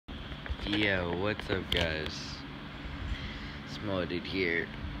Yo, what's up, guys? Smolded here.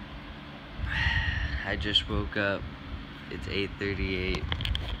 I just woke up. It's 8:38,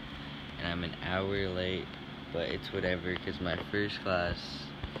 and I'm an hour late, but it's whatever, because my first class,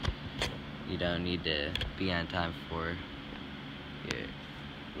 you don't need to be on time for. Here,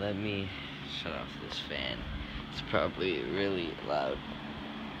 let me shut off this fan. It's probably really loud.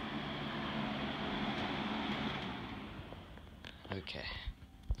 Okay.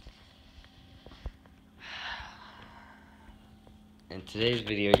 In today's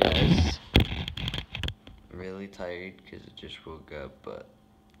video, guys, I'm really tired because I just woke up, but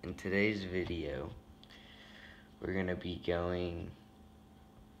in today's video, we're gonna be going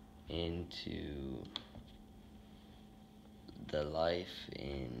into the life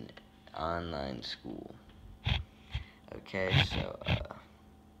in online school. Okay, so,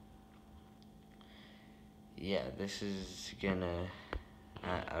 yeah, this is gonna,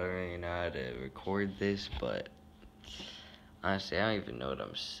 I don't really know how to record this, but honestly, I don't even know what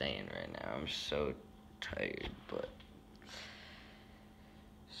I'm saying right now. I'm so tired, but,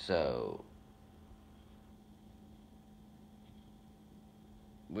 so,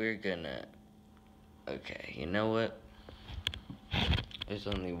 we're gonna, okay, you know what? There's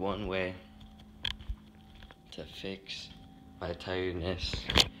only one way to fix my tiredness.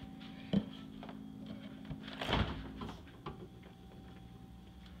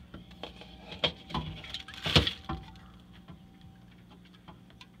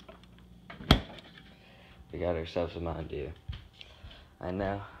 We got ourselves a Mountain Dew. I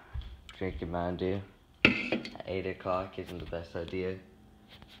know, drinking Mountain Dew at 8 o'clock isn't the best idea,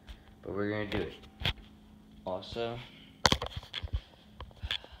 but we're gonna do it. Also,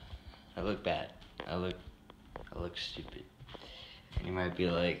 I look bad. I look stupid. And you might be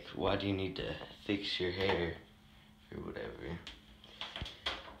like, why do you need to fix your hair or whatever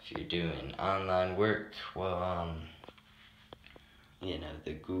if you're doing online work? Well, you know,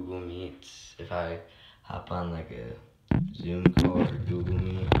 the Google Meets, if I hop on like a Zoom call or Google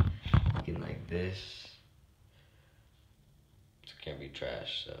Meet, looking like this, it's gonna be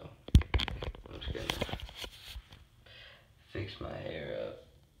trash, so I'm just gonna fix my hair up,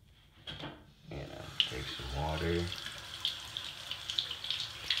 you know, take some water.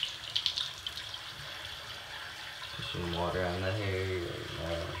 Put some water on the hair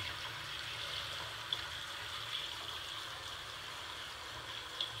right now.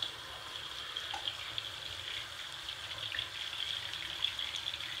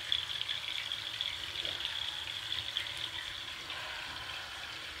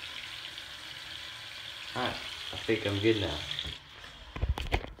 Alright, I think I'm good now.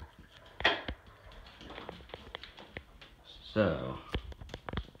 So,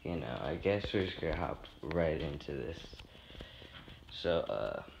 you know, I guess we're just gonna hop right into this.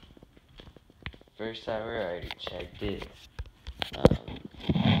 So, first hour, I already checked it.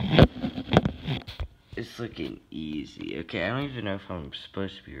 It's looking easy. Okay, I don't even know if I'm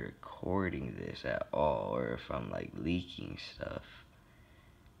supposed to be recording this at all, or if I'm like leaking stuff.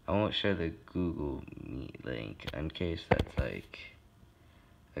 I won't show the Google Meet link in case that's like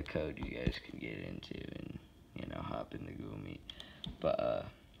a code you guys can get into and, you know, hop into Google Meet. But,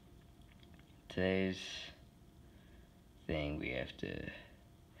 today's thing, we have to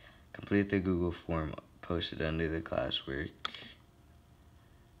complete the Google form posted under the classwork.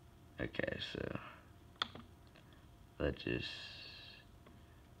 Okay, so let's just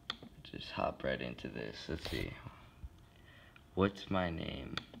hop right into this. Let's see. What's my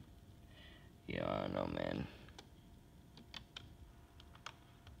name? Yeah, I don't know, man.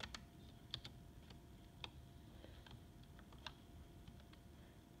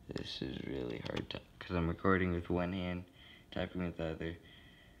 This is really hard to, because I'm recording with one hand, typing with the other.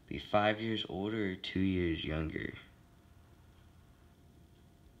 Be 5 years older or 2 years younger?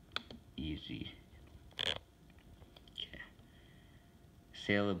 Easy. Okay.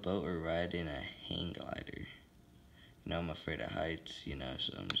 Sail a boat or ride in a hang glider? You know, I'm afraid of heights, you know,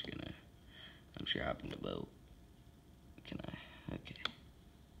 so I'm just gonna hop in the boat. Can I? Okay.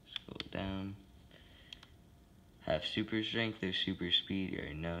 Scroll down. Have super strength or super speed? You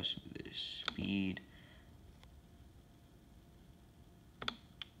already know the speed.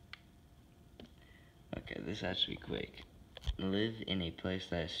 Okay, this has to be quick. Live in a place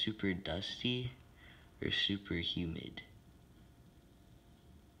that is super dusty or super humid?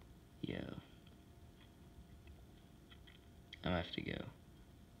 Yo. I'm gonna have to go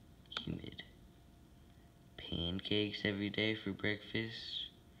humid. Pancakes every day for breakfast?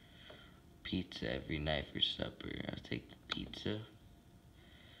 Pizza every night for supper? I'll take the pizza.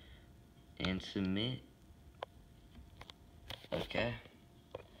 And submit. Okay.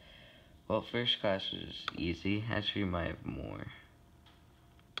 Well, first class was easy. Actually, you might have more.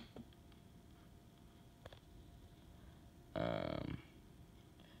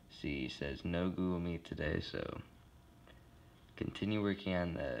 See, it says no Google Meet today, so continue working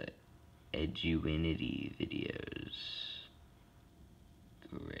on the Eduinity videos.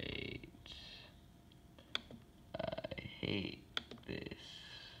 Great. I hate this.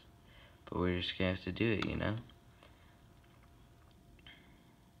 But we're just gonna have to do it, you know?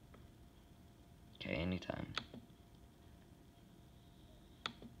 Okay, anytime.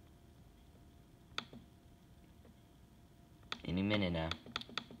 Any minute now.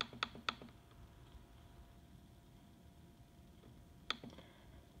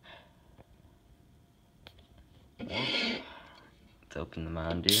 Let's open the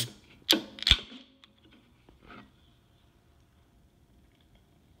Mountain Dew.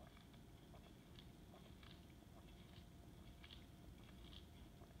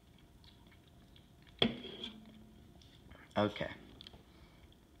 Okay.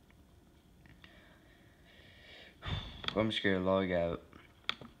 I'm just gonna log out.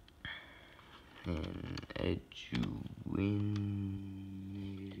 And Eduinity.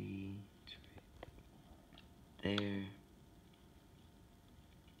 There.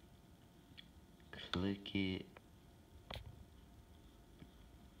 Click it.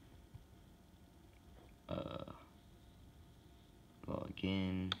 Log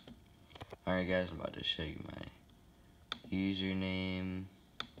in. Alright guys, I'm about to show you my username.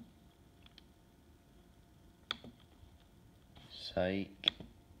 Psych.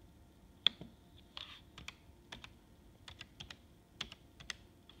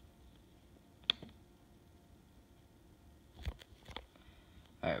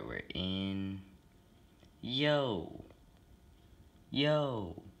 Alright, we're in. Yo!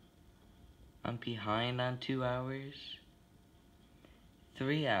 I'm behind on 2 hours.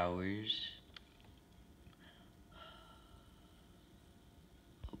 3 hours.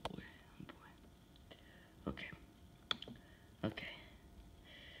 Oh boy. Okay.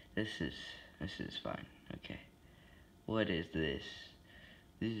 This is fine. Okay. What is this?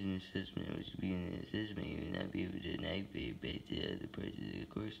 This is an assessment which being an assessment you will not be able to navigate back to the other parts of the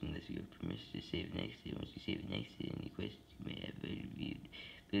course unless you have permission to save next to it. Once you save next to it, any questions you may have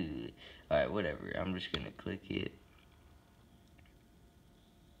reviewed. Alright, whatever. I'm just gonna click it.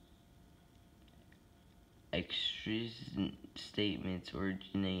 Extra statements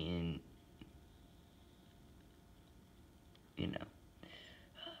originate in, you know,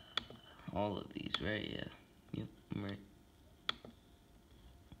 all of these, right? Yeah. Yep, I'm right.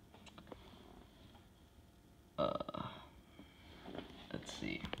 Let's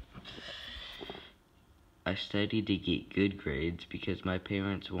see. I study to get good grades because my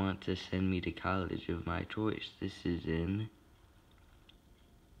parents want to send me to college of my choice. This is in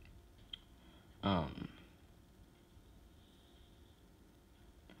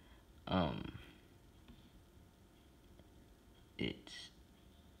it's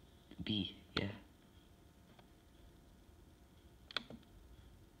B, yeah.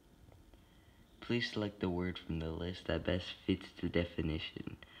 Please select the word from the list that best fits the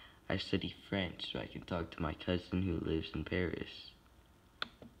definition. I study French so I can talk to my cousin who lives in Paris.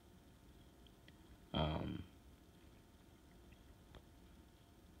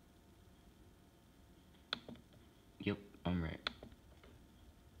 Yep, I'm right.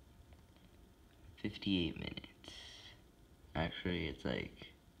 58 minutes. Actually, it's like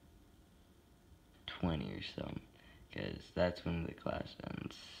 20 or something, because that's when the class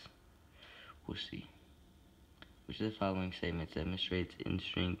ends. We'll see. Which of the following statements demonstrates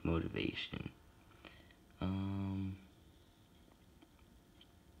in-strength motivation?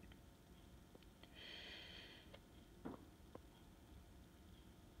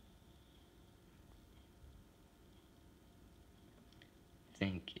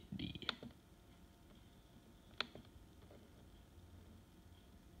 Think D.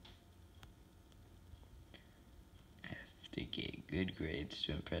 I have to get good grades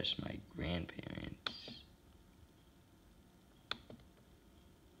to impress my grandparents.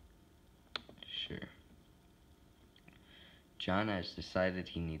 Sure. John has decided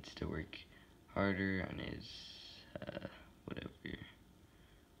he needs to work harder on his, whatever.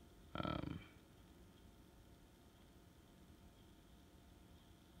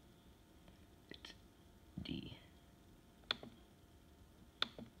 It's D.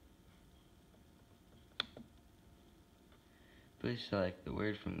 Please select the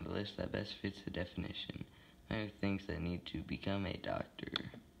word from the list that best fits the definition. I have things that need to become a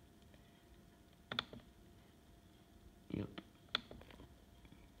doctor. Yep.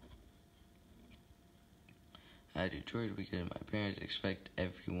 I I do chores because my parents expect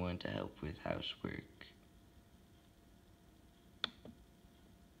everyone to help with housework.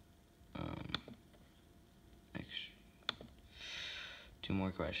 Next. 2 more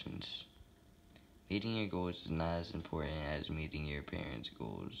questions. Meeting your goals is not as important as meeting your parents'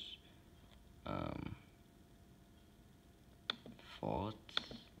 goals. Faults.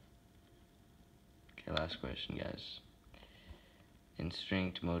 Okay, last question, guys.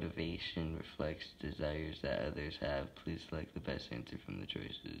 Instinct motivation reflects desires that others have. Please select the best answer from the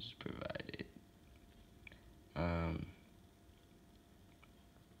choices provided.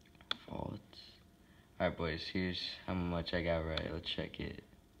 Faults. Alright, boys, here's how much I got right. Let's check it.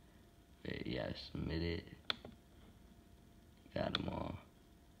 Wait, yeah, submit it. Got them all.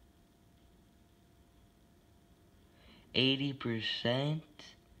 80%?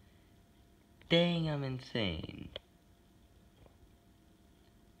 Dang, I'm insane.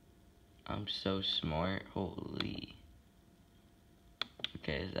 I'm so smart. Holy.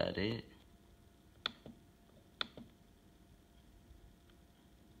 Okay, is that it?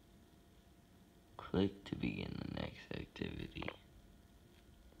 Click to begin the next activity.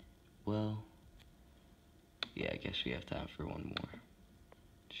 Well, yeah, I guess we have time for one more.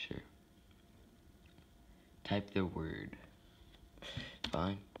 Sure. Type the word.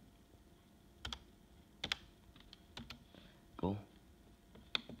 Fine. Go.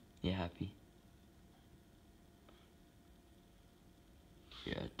 You happy?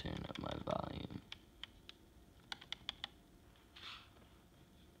 Yeah, turn up my volume.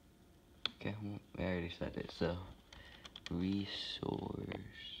 Okay, well, we already said it, so resource.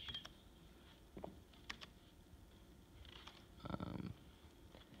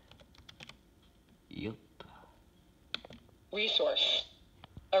 Yup. Resource.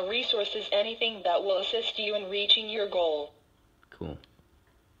 A resource is anything that will assist you in reaching your goal. Cool.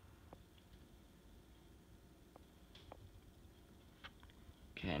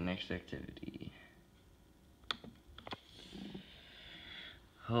 Okay, next activity.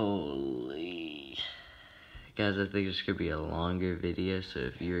 Holy. Guys, I think this could be a longer video, so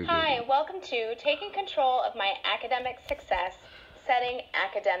if you're Hi, welcome to Taking Control of My Academic Success, Setting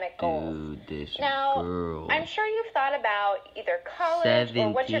Academic Goals. Dude, this now, girl. I'm sure you've thought about either college or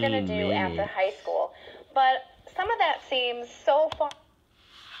what you're going to do after high school, but some of that seems so far.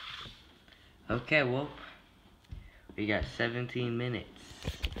 Okay, well, we got 17 minutes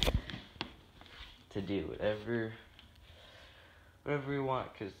to do whatever we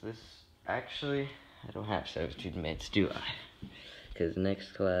want, because this, actually, I don't have 17 minutes, do I? Because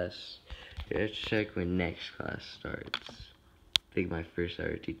next class, let's check when next class starts. I think my first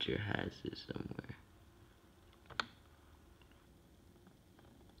art teacher has it somewhere.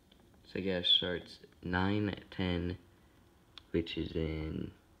 So I guess starts 9:10, which is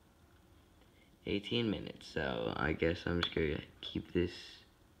in 18 minutes. So I guess I'm just gonna keep this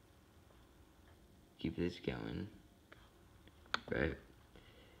going, right?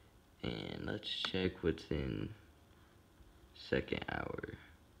 And let's check what's in second hour.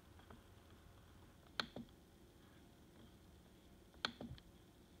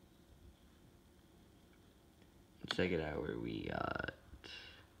 In second hour we got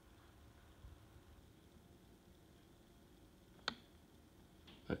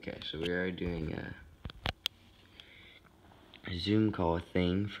okay, so we are doing a Zoom call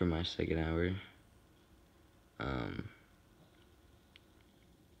thing for my second hour.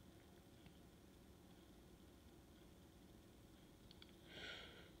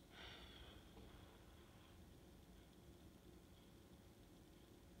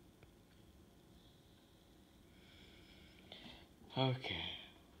 Okay.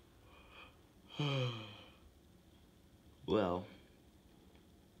 Well,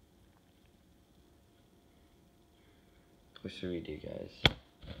 what should we do, guys?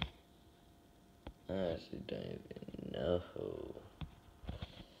 I honestly don't even know.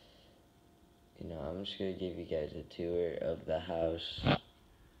 You know, I'm just gonna give you guys a tour of the house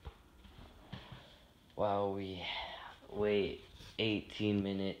while we wait 18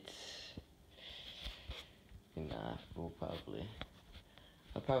 minutes. Nah,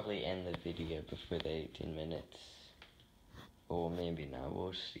 I'll probably end the video before the 18 minutes. Or maybe not,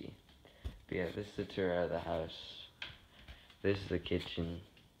 we'll see. But yeah, this is the tour of the house. This is the kitchen.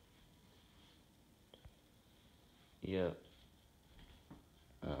 Yep.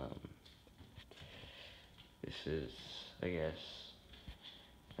 This is, I guess,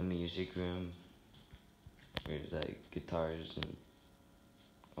 a music room. There's like guitars and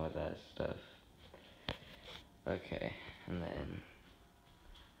all that stuff. Okay, and then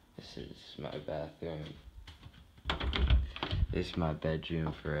this is my bathroom. This is my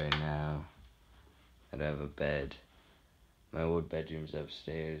bedroom for right now. I don't have a bed. My old bedroom's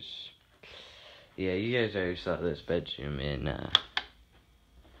upstairs. Yeah, you guys already saw this bedroom in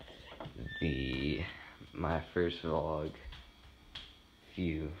my first vlog.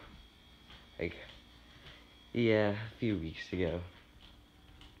 A few weeks ago.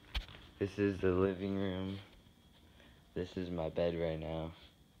 This is the living room. This is my bed right now.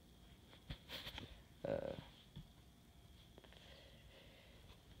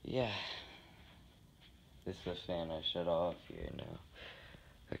 Yeah. This is the fan I shut off here now.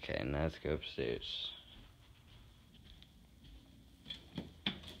 Okay, now let's go upstairs.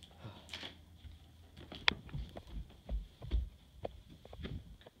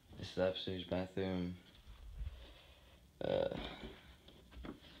 This is the upstairs bathroom.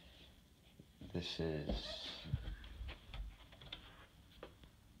 This is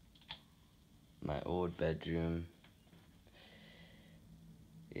my old bedroom.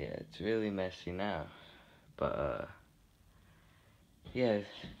 Yeah, it's really messy now, but yeah,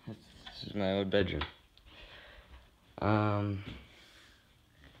 this is my old bedroom.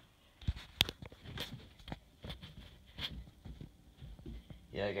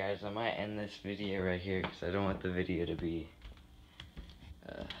 Yeah, guys, I might end this video right here because I don't want the video to be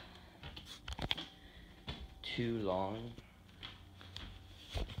too long.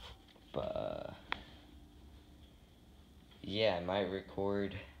 But yeah, I might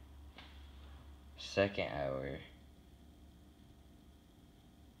record second hour.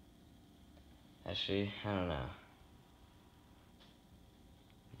 Actually, I don't know.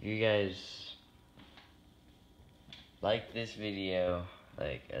 If you guys like this video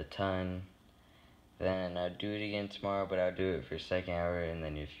like a ton, then I'll do it again tomorrow, but I'll do it for second hour, and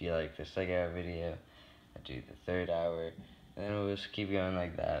then if you like the second hour video, I'll do the third hour, and then we'll just keep going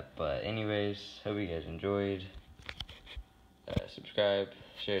like that. But anyways, hope you guys enjoyed. Subscribe,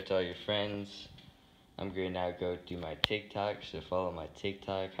 share it to all your friends. I'm gonna now go do my TikTok, so follow my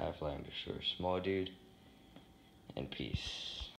TikTok, _small dude, and peace.